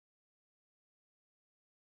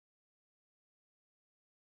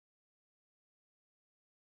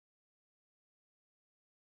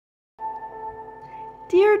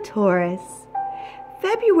Dear Taurus,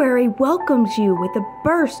 February welcomes you with a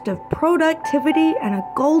burst of productivity and a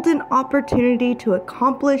golden opportunity to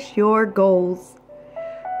accomplish your goals.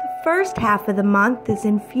 The first half of the month is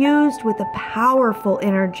infused with a powerful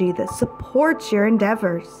energy that supports your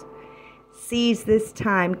endeavors. Seize this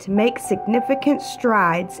time to make significant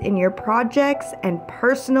strides in your projects and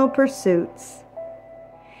personal pursuits.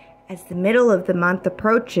 As the middle of the month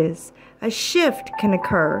approaches, a shift can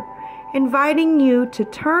occur, inviting you to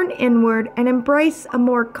turn inward and embrace a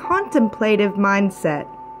more contemplative mindset.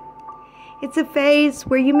 It's a phase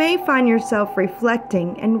where you may find yourself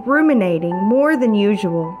reflecting and ruminating more than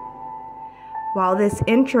usual. While this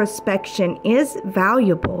introspection is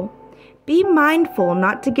valuable, be mindful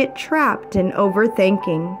not to get trapped in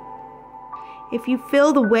overthinking. If you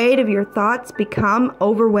feel the weight of your thoughts become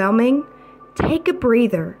overwhelming, take a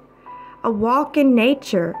breather. A walk in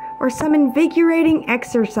nature or some invigorating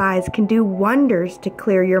exercise can do wonders to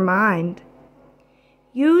clear your mind.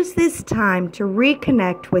 Use this time to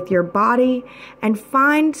reconnect with your body and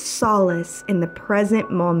find solace in the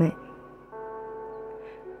present moment.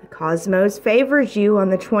 The cosmos favors you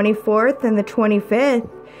on the 24th and the 25th,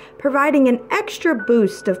 providing an extra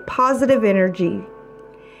boost of positive energy.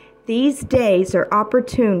 These days are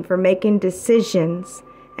opportune for making decisions,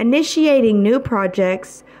 initiating new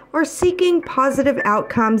projects, or seeking positive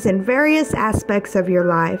outcomes in various aspects of your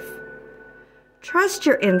life. Trust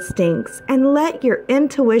your instincts and let your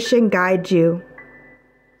intuition guide you.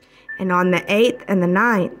 And on the 8th and the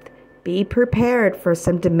 9th, be prepared for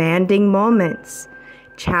some demanding moments.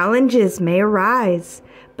 Challenges may arise,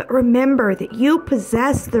 but remember that you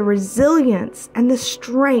possess the resilience and the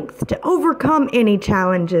strength to overcome any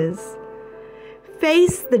challenges.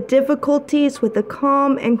 Face the difficulties with a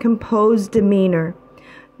calm and composed demeanor,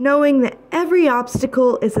 knowing that every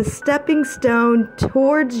obstacle is a stepping stone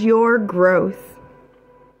towards your growth.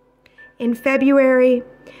 In February,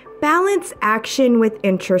 balance action with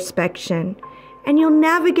introspection, and you'll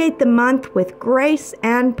navigate the month with grace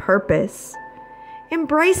and purpose.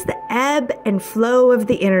 Embrace the ebb and flow of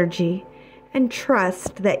the energy, and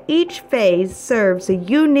trust that each phase serves a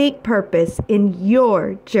unique purpose in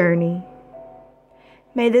your journey.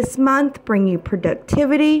 May this month bring you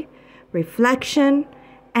productivity, reflection,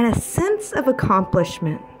 and a sense of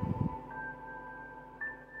accomplishment.